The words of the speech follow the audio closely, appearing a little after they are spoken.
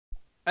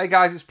Hey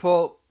guys, it's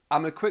Paul.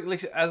 I'm going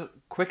to as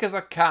quick as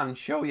I can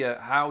show you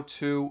how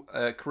to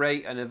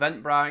create an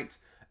Eventbrite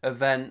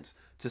event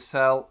to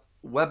sell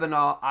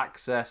webinar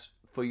access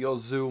for your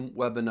Zoom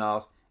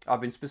webinars. I've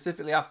been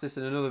specifically asked this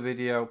in another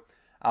video.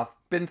 I've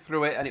been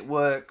through it and it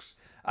works,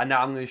 and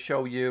now I'm going to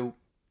show you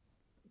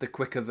the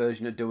quicker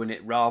version of doing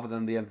it rather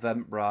than the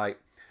Eventbrite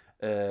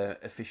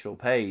official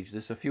page.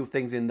 There's a few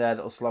things in there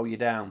that will slow you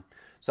down.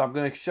 So I'm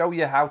going to show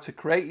you how to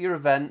create your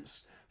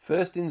events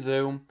first in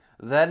Zoom,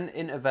 then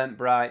in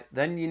Eventbrite.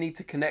 Then you need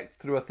to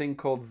connect through a thing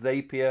called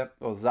Zapier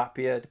or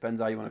Zapier, depends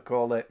how you want to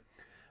call it.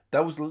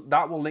 That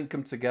will link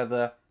them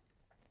together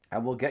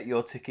and will get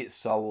your tickets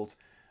sold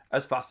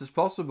as fast as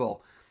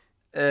possible.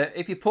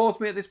 If you pause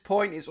me at this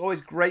point, it's always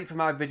great for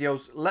my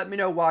videos. Let me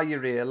know why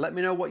you're here. Let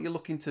me know what you're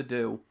looking to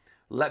do.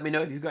 Let me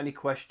know if you've got any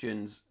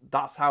questions.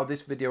 That's how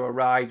this video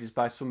arrived, is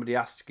by somebody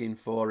asking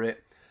for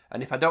it.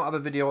 And if I don't have a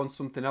video on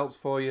something else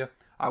for you,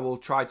 I will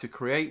try to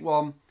create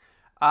one.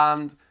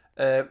 And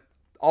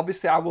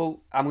obviously I'm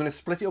going to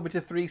split it up into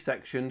 3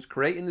 sections: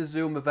 creating the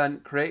Zoom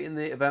event, creating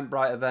the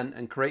Eventbrite event,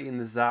 and creating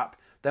the Zap.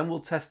 Then we'll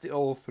test it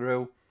all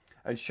through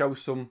and show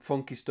some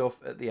funky stuff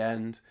at the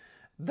end.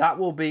 That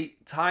will be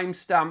time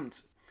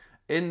stamped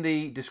in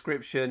the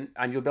description,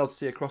 and you'll be able to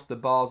see across the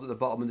bars at the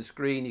bottom of the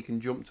screen. You can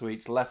jump to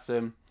each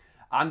lesson,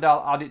 and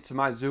I'll add it to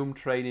my Zoom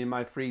training,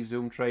 my free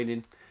Zoom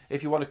training,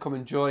 if you want to come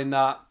and join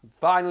that.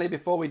 Finally,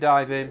 before we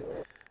dive in,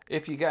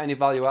 if you get any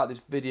value out of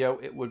this video,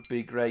 it would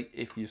be great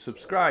if you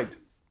subscribed.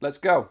 Let's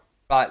go.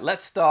 Right,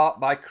 let's start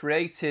by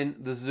creating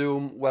the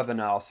Zoom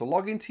webinar. So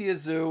log into your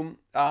Zoom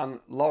and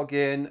log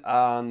in,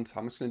 and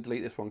I'm just going to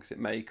delete this one because it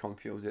may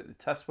confuse it. The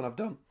test one I've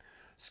done.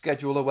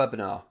 Schedule a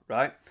webinar,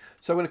 right?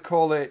 So I'm going to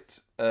call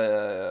it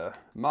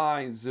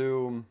my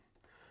Zoom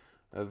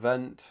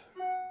Eventbrite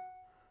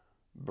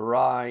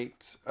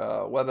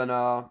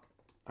webinar.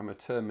 I'm going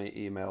to turn my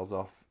emails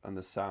off and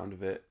the sound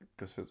of it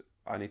because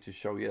I need to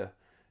show you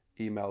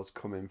emails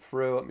coming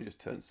through. Let me just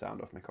turn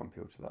sound off my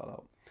computer.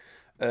 That'll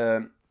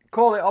help.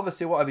 Call it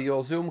obviously whatever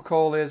your Zoom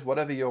call is,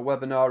 whatever your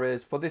webinar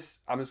is. For this,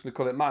 I'm just going to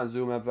call it my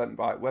Zoom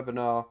Eventbrite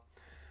webinar.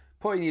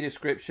 Put in your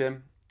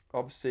description,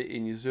 obviously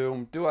in your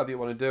Zoom. Do whatever you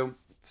want to do.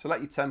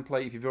 Select your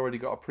template if you've already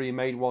got a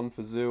pre-made one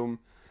for Zoom.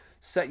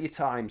 Set your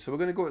time. So we're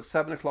going to go at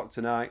 7 o'clock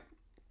tonight.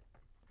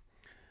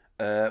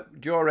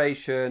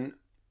 Duration,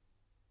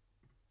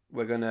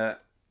 we're going to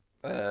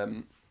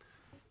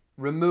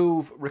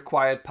remove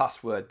required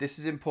password. This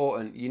is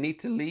important. You need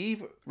to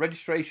leave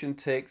registration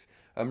ticks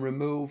and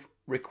remove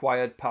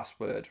required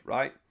password,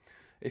 right?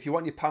 If you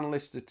want your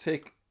panelists to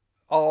tick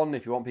on,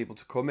 if you want people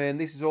to come in,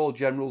 this is all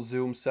general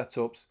Zoom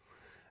setups,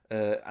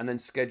 and then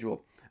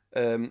schedule.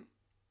 Make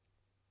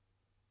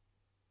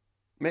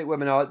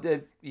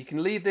webinar. You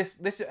can leave this.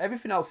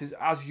 Everything else is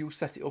as you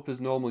set it up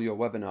as normal, your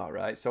webinar,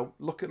 right? So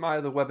look at my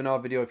other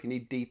webinar video if you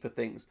need deeper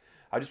things.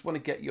 I just want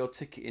to get your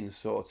ticketing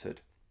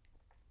sorted.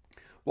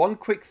 One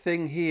quick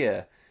thing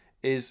here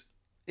is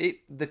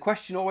the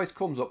question always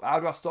comes up: how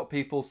do I stop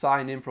people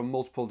signing in from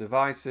multiple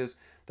devices?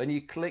 Then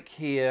you click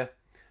here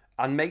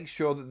and make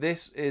sure that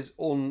this is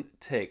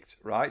unticked,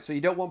 right? So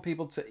you don't want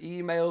people to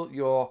email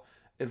your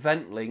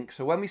event link.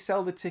 So when we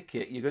sell the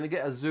ticket, you're going to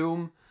get a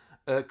Zoom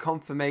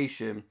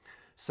confirmation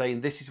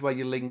saying this is where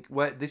you link,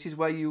 this is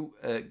where you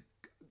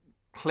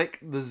click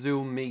the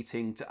Zoom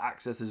meeting to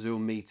access a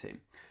Zoom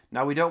meeting.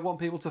 Now we don't want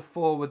people to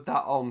forward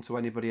that on to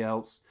anybody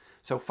else,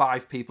 so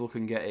 5 people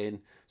can get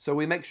in. So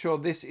we make sure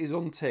this is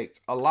unticked.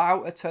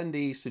 Allow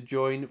attendees to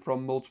join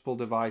from multiple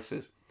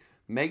devices.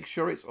 Make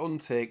sure it's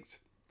unticked.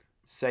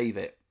 Save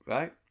it,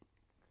 right?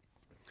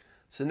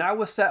 So now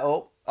we're set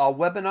up. Our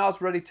webinar's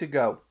ready to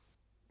go.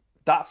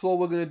 That's all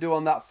we're going to do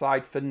on that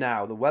side for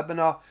now. The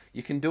webinar,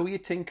 you can do your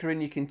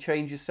tinkering, you can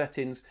change your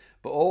settings,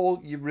 but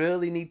all you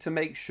really need to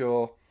make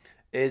sure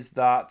is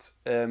that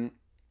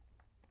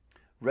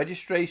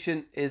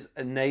registration is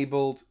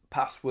enabled,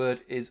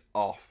 password is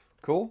off.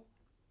 Cool?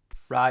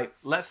 Right,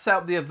 let's set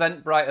up the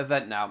Eventbrite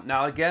event now.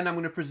 Now again, I'm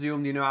going to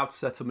presume you know how to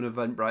set up an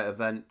Eventbrite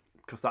event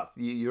because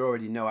you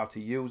already know how to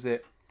use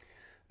it.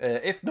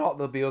 If not,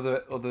 there'll be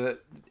other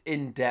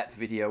in-depth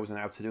videos on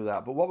how to do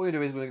that. But what we're going to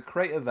do is we're going to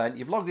create an event.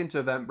 You've logged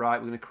into Eventbrite. We're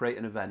going to create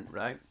an event,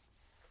 right?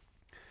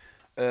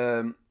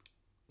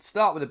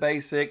 Start with the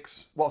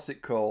basics. What's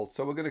it called?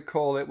 So we're going to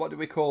call it, what did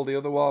we call the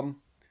other one?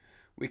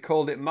 We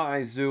called it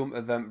My Zoom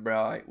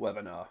Eventbrite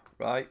Webinar,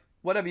 right?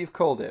 Whatever you've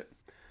called it.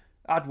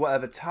 Add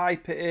whatever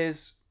type it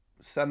is,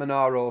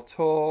 seminar or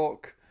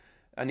talk,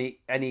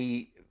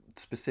 any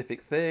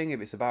specific thing.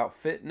 If it's about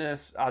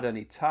fitness, add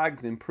any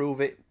tags,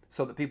 improve it,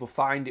 so that people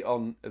find it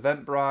on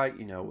Eventbrite,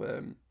 you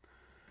know,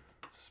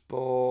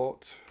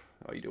 sport,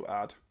 oh, you do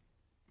add,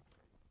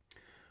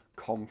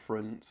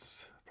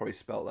 conference, probably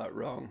spelled that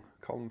wrong,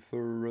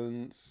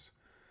 conference,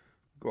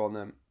 go on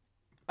then,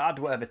 add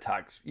whatever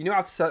tags. You know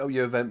how to set up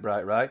your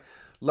Eventbrite, right?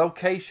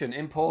 Location,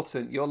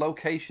 important, your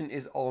location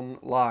is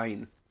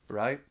online,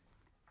 right?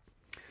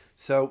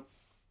 So,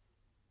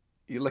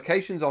 your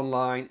location's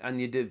online and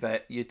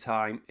your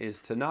time is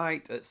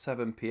tonight at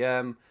 7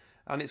 PM.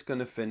 And it's going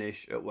to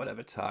finish at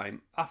whatever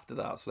time after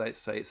that. So let's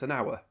say it's an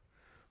hour.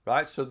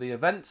 right? So the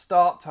event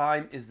start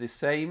time is the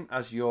same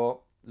as your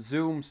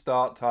Zoom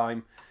start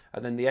time,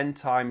 and then the end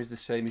time is the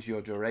same as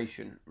your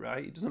duration,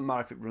 right? It doesn't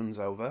matter if it runs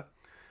over.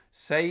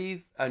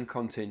 Save and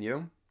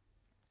continue.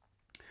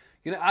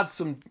 You're going to add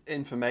some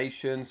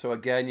information. So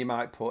again, you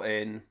might put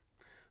in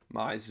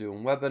my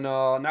Zoom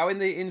webinar. Now in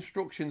the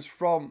instructions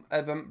from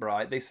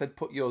Eventbrite, they said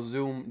put your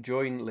Zoom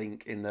join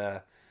link in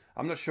there.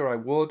 I'm not sure I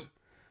would.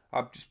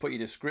 I've just put your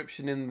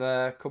description in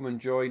there. Come and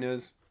join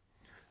us.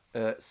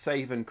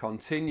 Save and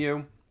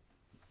continue.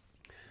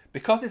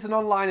 Because it's an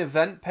online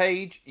event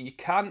page, you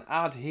can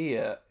add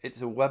here,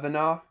 it's a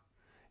webinar.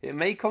 It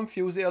may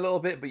confuse it a little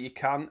bit, but you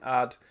can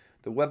add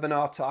the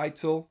webinar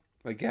title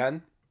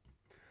again.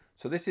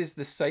 So this is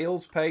the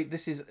sales page.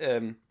 This is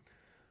the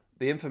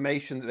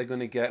information that they're going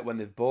to get when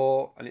they've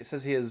bought. And it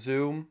says here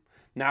Zoom.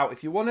 Now,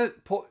 if you want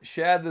to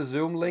share the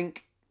Zoom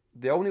link,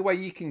 the only way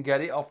you can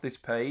get it off this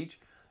page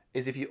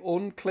is if you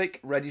unclick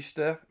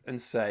register and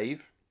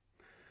save.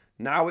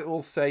 Now it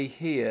will say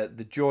here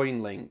the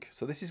join link.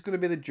 So this is going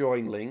to be the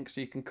join link.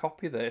 So you can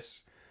copy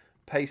this,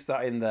 paste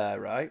that in there,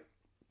 right?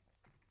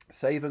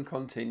 Save and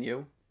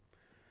continue.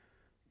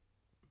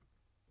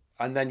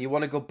 And then you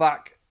want to go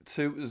back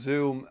to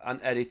Zoom and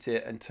edit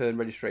it and turn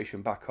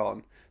registration back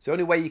on. So the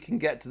only way you can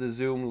get to the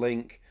Zoom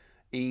link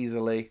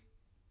easily,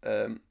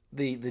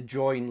 the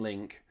join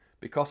link,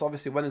 because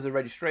obviously when there's a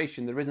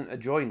registration, there isn't a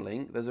join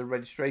link, there's a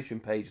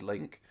registration page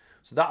link.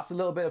 So that's a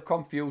little bit of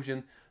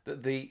confusion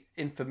that the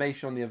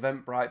information on the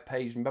Eventbrite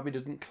page maybe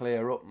doesn't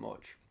clear up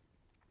much.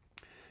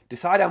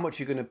 Decide how much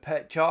you're going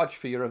to charge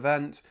for your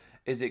event.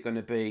 Is it going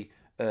to be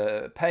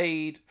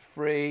paid,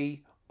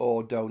 free,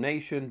 or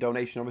donation?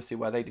 Donation, obviously,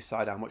 where they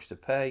decide how much to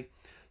pay.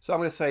 So I'm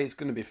going to say it's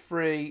going to be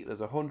free. There's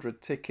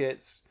 100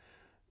 tickets.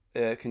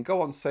 It can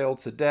go on sale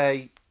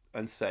today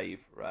and save,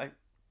 right?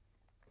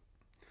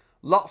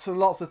 Lots and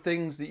lots of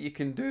things that you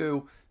can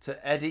do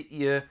to edit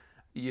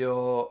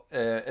your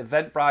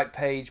Eventbrite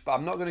page, but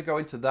I'm not going to go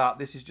into that.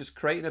 This is just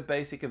creating a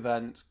basic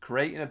event,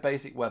 creating a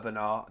basic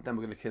webinar, then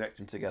we're going to connect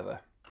them together.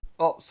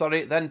 Oh,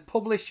 sorry, then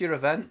publish your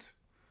event.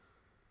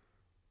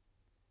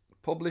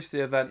 Publish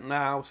the event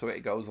now so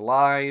it goes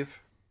live.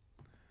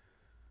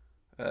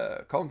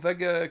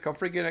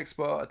 Configure and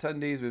export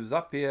attendees with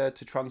Zapier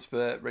to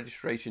transfer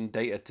registration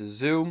data to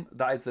Zoom.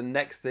 That is the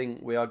next thing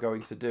we are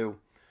going to do,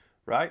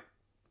 right?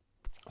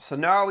 So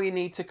now we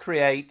need to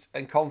create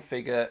and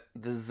configure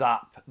the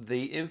Zap,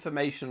 the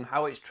information,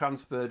 how it's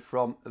transferred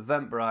from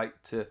Eventbrite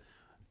to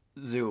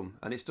Zoom.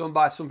 And it's done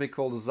by something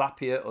called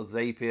Zapier or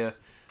Zapier.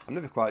 I'm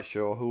never quite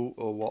sure who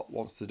or what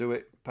wants to do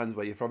it. Depends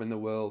where you're from in the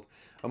world.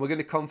 And we're going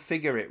to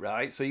configure it,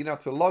 right? So you're going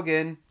to have to log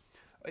in.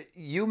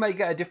 You may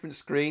get a different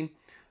screen,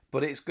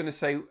 but it's going to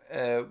say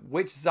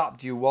which Zap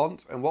do you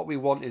want. And what we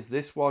want is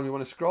this one. We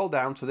want to scroll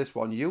down to this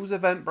one. Use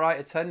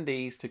Eventbrite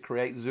attendees to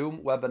create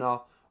Zoom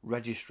webinar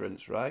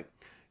registrants, right?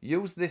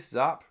 Use this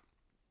Zap,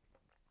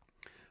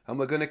 and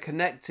we're going to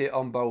connect it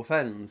on both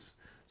ends.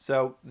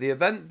 So the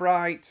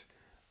Eventbrite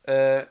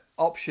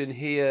option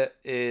here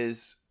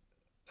is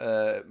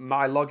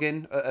my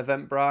login at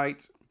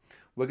Eventbrite.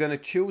 We're going to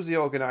choose the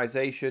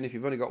organization. If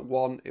you've only got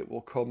one, it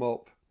will come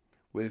up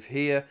with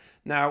here.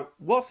 Now,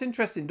 what's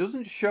interesting,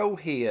 doesn't show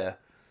here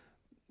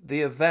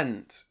the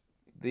event,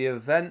 the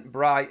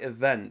Eventbrite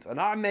event. And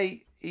I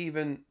may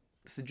even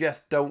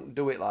suggest don't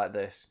do it like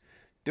this.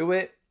 Do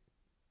it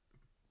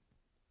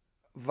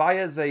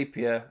via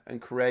Zapier and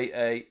create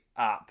a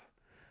app.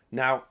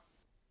 Now,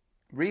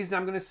 reason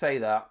I'm going to say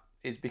that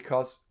is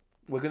because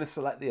we're going to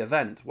select the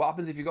event. What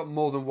happens if you've got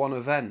more than one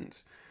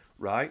event,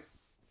 right?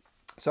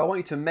 So I want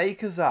you to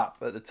make a Zap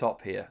at the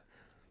top here.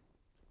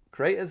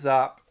 Create a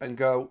Zap and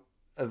go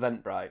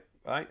Eventbrite,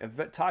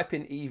 right? Type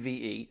in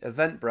EVE,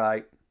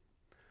 Eventbrite,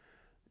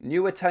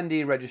 new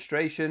attendee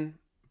registration,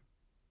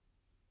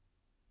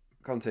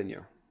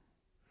 continue.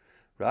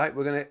 Right,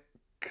 we're going to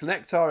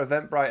connect our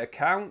Eventbrite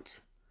account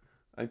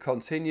and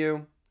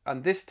continue,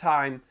 and this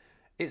time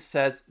it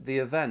says the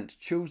event.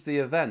 Choose the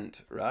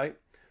event, right?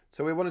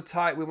 So we want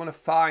to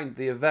find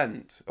the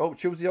event. Oh,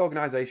 choose the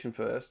organization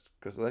first,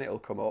 because then it'll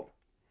come up.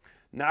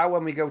 Now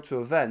when we go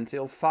to event,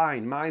 it'll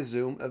find my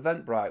Zoom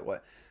Eventbrite.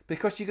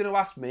 Because you're going to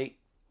ask me,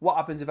 what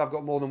happens if I've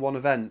got more than one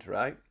event,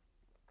 right?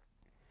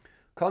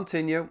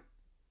 Continue.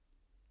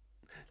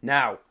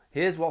 Now,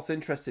 here's what's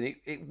interesting.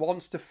 It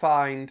wants to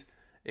find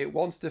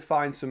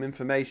some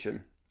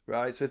information.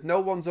 Right, so if no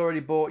one's already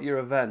bought your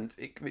event,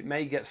 it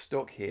may get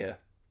stuck here.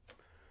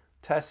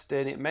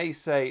 Testing, it may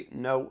say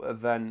no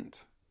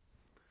event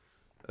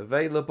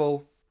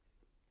available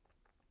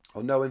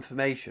or no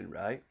information,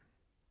 right?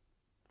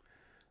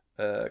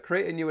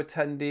 Create a new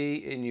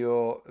attendee in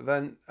your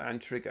event and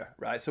trigger,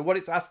 right? So what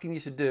it's asking you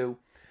to do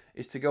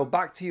is to go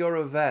back to your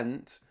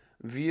event,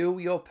 view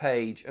your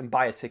page and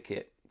buy a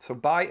ticket. So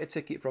buy a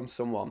ticket from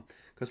someone,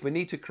 because we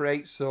need to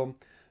create some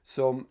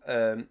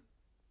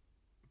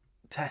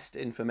test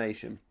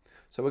information.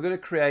 So we're going to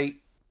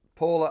create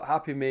Paul at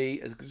Happy Me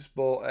has just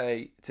bought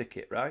a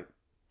ticket, right?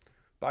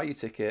 Buy your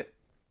ticket.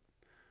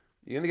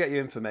 You're going to get your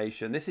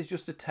information. This is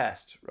just a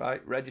test,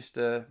 right?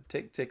 Register,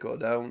 tick or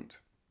don't.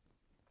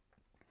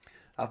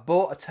 I've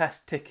bought a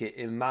test ticket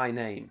in my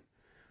name,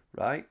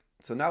 right?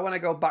 So now when I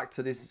go back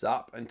to this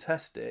Zap and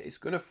test it, it's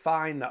going to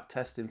find that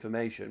test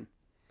information.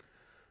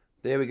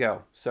 There we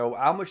go. So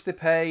how much they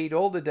paid,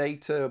 all the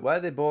data, where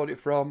they bought it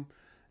from,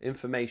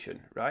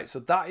 information, right? So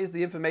that is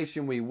the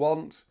information we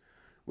want.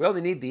 We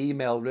only need the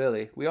email,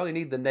 really. We only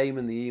need the name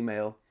and the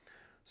email.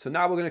 So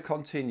now we're going to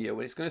continue,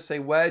 and it's going to say,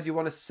 where do you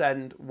want to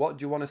send, what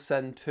do you want to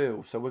send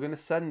to? So we're going to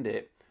send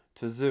it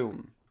to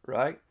Zoom,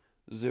 right?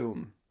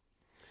 Zoom.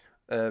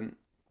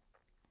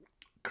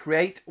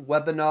 Create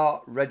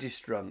webinar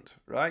registrant,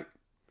 right?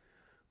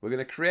 We're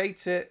going to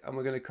create it, and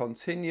we're going to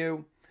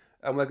continue,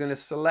 and we're going to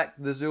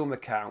select the Zoom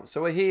account.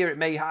 So here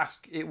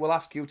it will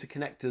ask you to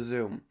connect to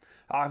Zoom.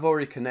 I've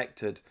already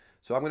connected,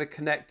 so I'm going to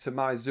connect to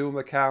my Zoom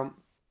account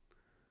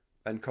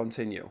and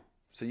continue.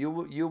 So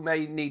you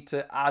may need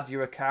to add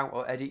your account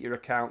or edit your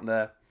account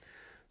there.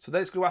 So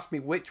then it's going to ask me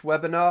which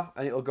webinar,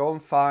 and it'll go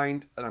and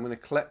find, and I'm going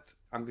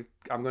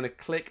to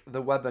click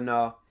the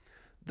webinar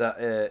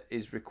that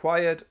is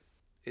required.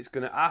 It's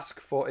going to ask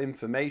for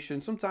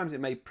information. Sometimes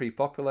it may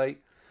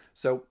pre-populate.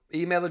 So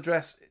email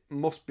address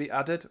must be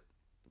added.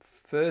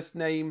 First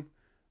name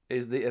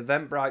is the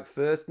Eventbrite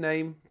first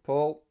name,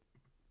 Paul,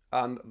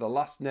 and the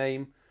last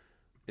name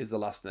is the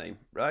last name,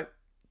 right?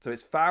 So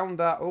it's found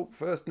that,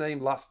 first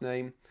name, last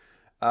name,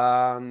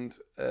 and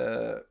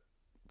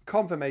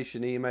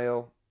confirmation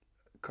email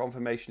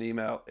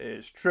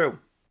is true,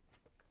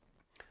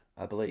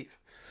 I believe.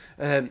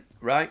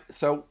 Right,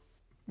 so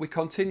we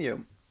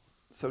continue.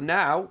 So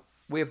now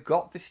we've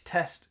got this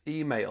test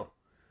email.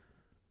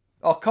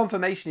 Or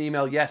confirmation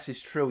email, yes,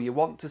 is true. You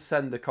want to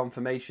send the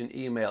confirmation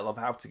email of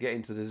how to get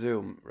into the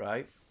Zoom,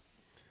 right?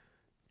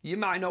 You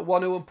might not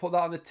want to put that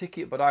on the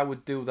ticket, but I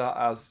would do that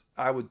as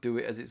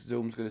it's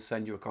Zoom's going to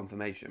send you a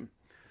confirmation.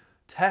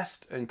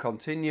 Test and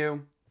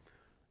continue.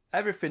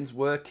 Everything's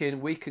working.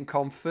 We can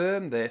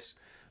confirm this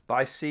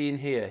by seeing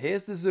here.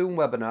 Here's the Zoom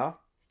webinar.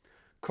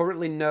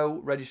 Currently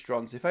no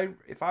registrants. If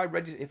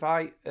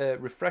I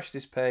refresh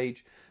this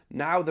page,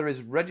 now there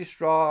is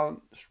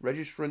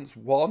registrants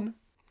 1,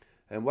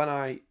 and when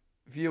I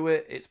view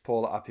it, it's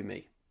Paul at Happy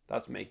Me.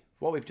 That's me.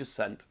 What we've just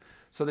sent.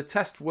 So the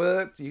test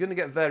worked. You're going to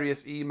get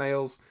various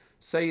emails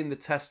saying the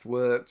test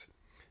worked.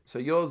 So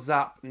your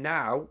Zap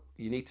now,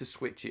 you need to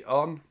switch it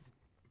on.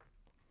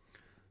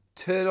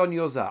 Turn on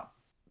your Zap.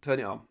 Turn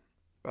it on,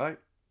 right?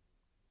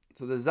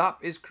 So the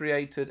Zap is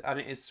created and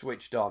it is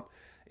switched on.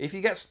 If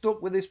you get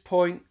stuck with this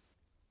point,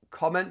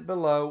 comment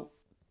below,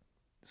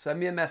 send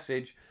me a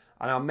message,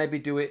 and I'll maybe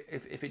do it,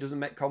 if it doesn't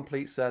make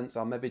complete sense,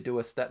 I'll maybe do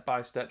a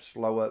step-by-step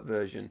slower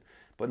version.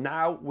 But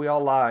now we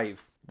are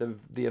live.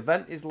 The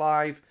event is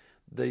live,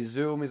 the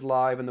Zoom is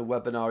live, and the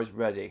webinar is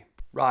ready.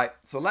 Right,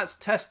 so let's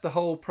test the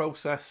whole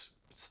process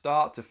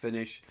start to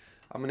finish.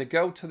 I'm going to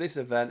go to this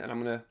event and I'm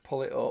going to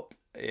pull it up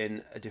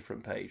in a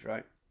different page,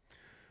 right?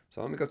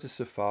 So let me go to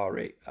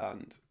Safari,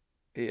 and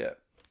here,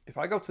 if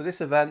I go to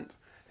this event,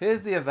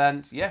 here's the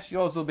event. Yes,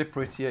 yours will be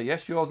prettier.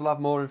 Yes, yours will have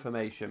more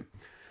information.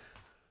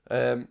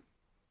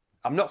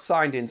 I'm not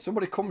signed in.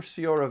 Somebody comes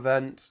to your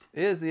event.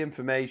 Here's the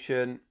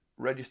information.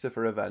 Register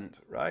for event,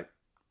 right?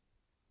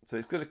 So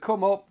it's going to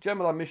come up.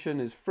 General admission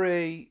is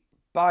free.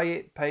 Buy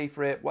it, pay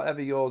for it,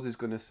 whatever yours is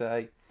going to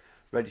say.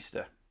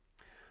 Register.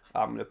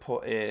 I'm going to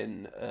put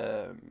in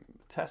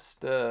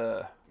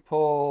tester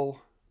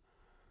Paul,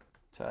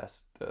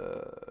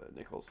 tester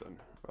Nicholson,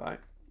 right?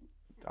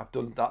 I've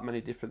done that many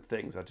different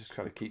things. I just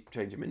kind of keep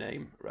changing my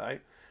name, right?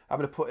 I'm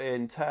going to put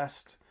in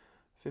test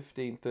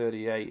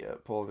 1538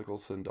 at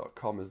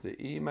paulnicholson.com as the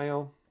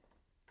email.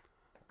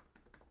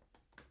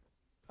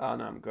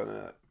 And I'm going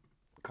to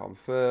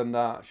confirm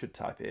that. I should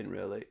type it in,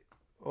 really.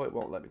 Oh, it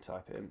won't let me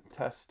type it in.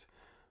 Test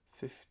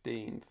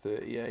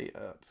 1538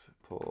 at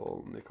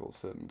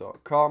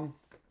paulnicholson.com.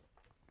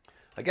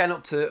 Again,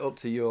 up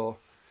to your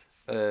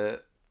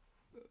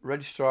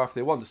registrar if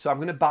they want. So I'm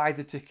going to buy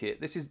the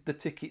ticket. This is the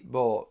ticket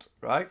bought,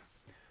 right?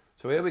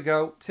 So here we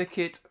go.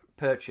 Ticket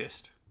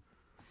purchased.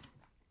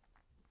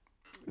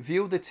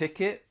 View the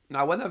ticket.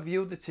 Now, when I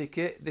view the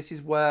ticket, this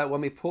is where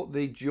when we put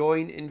the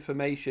join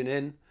information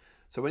in.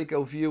 So when you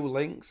go view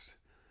links,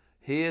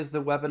 here's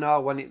the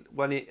webinar.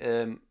 When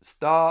it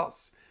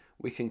starts,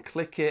 we can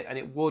click it, and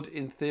it would,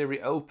 in theory,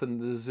 open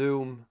the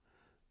Zoom.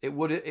 It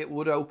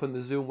would open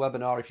the Zoom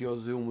webinar if your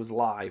Zoom was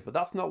live, but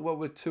that's not what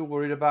we're too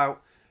worried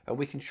about. And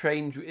we can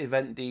change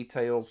event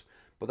details,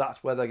 but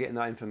that's where they're getting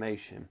that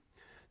information.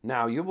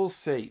 Now you will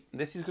see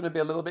this is going to be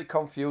a little bit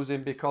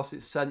confusing because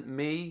it sent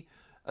me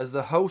as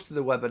the host of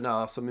the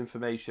webinar some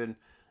information,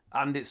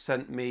 and it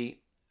sent me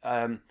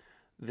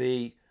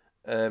the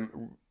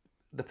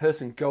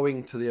person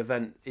going to the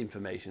event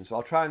information. So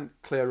I'll try and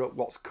clear up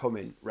what's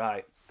coming.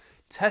 Right,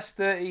 test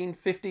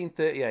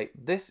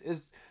 1538. This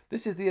is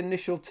the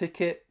initial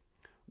ticket.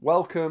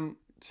 Welcome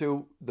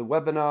to the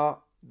webinar.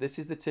 This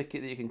is the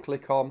ticket that you can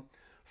click on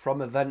from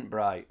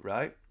Eventbrite,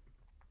 right?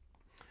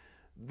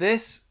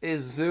 This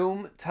is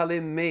Zoom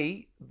telling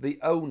me, the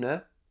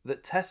owner,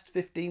 that test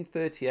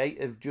 1538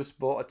 have just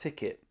bought a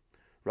ticket,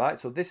 right?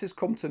 So this has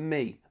come to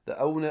me, the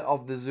owner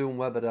of the Zoom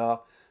webinar.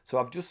 So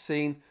I've just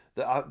seen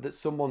that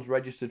someone's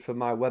registered for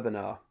my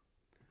webinar.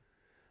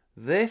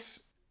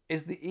 This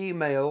is the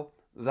email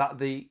that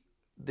the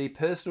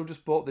person who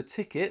just bought the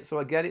ticket, so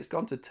again, it's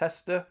gone to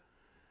tester.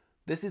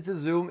 This is the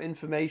Zoom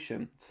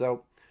information.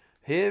 So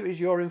here is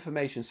your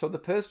information. So the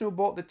person who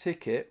bought the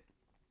ticket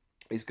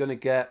is going to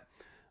get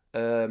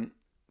 3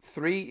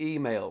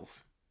 emails,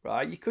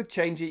 right? You could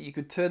change it. You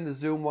could turn the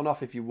Zoom one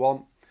off if you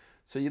want.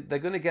 So they're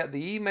going to get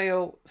the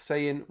email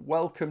saying,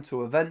 welcome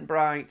to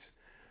Eventbrite.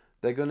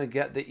 They're going to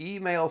get the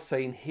email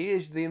saying,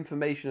 here's the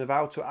information of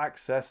how to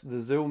access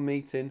the Zoom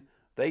meeting.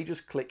 They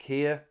just click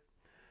here,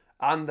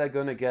 and they're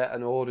going to get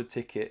an order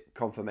ticket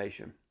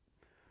confirmation.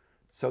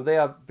 So they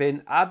have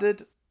been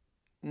added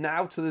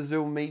now to the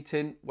Zoom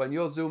meeting. When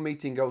your Zoom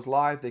meeting goes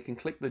live, they can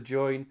click the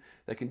join.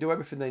 They can do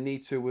everything they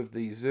need to with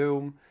the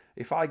Zoom.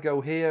 If I go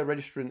here,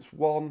 registrants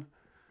 1,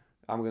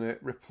 I'm going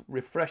to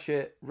refresh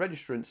it,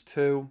 registrants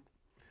 2.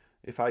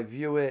 If I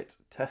view it,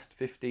 test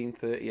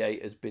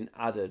 1538 has been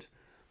added.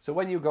 So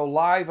when you go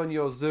live on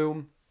your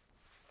Zoom,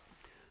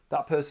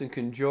 that person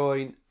can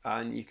join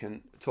and you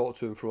can talk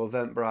to them through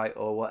Eventbrite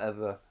or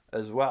whatever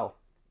as well.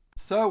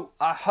 So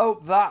I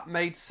hope that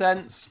made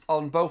sense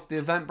on both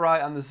the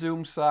Eventbrite and the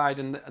Zoom side,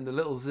 and the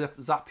little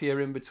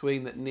Zapier in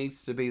between that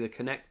needs to be the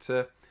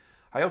connector.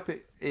 I hope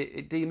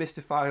it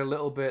demystified a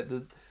little bit.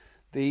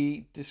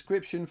 The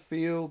description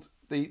field,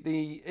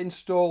 the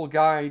install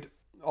guide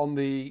on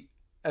the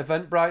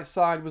Eventbrite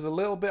side was a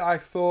little bit, I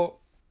thought,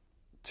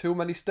 too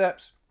many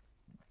steps.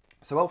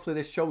 So hopefully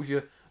this shows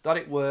you that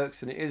it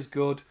works and it is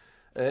good.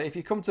 If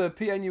you come to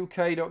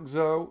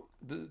PNUK.ho,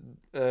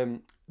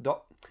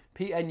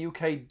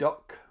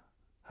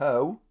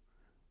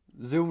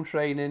 Zoom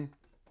training,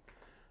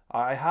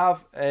 I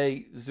have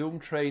a Zoom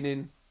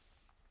training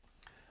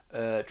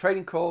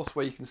training course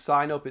where you can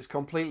sign up. It's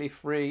completely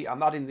free.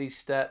 I'm adding these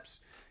steps.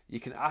 You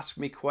can ask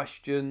me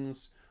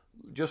questions,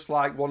 just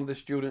like one of the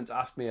students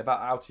asked me about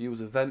how to use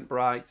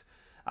Eventbrite.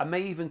 I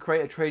may even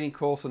create a training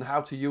course on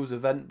how to use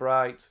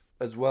Eventbrite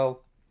as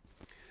well.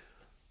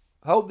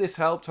 Hope this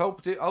helped.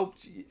 Hope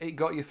it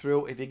got you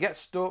through. If you get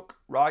stuck,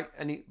 right,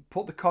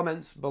 put the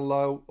comments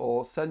below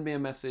or send me a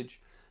message,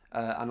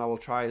 and I will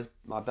try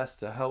my best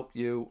to help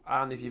you.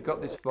 And if you've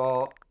got this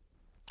far,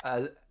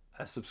 a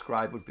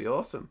subscribe would be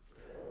awesome.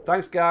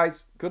 Thanks,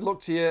 guys. Good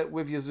luck to you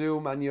with your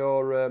Zoom and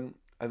your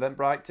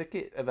Eventbrite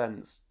ticket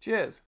events. Cheers.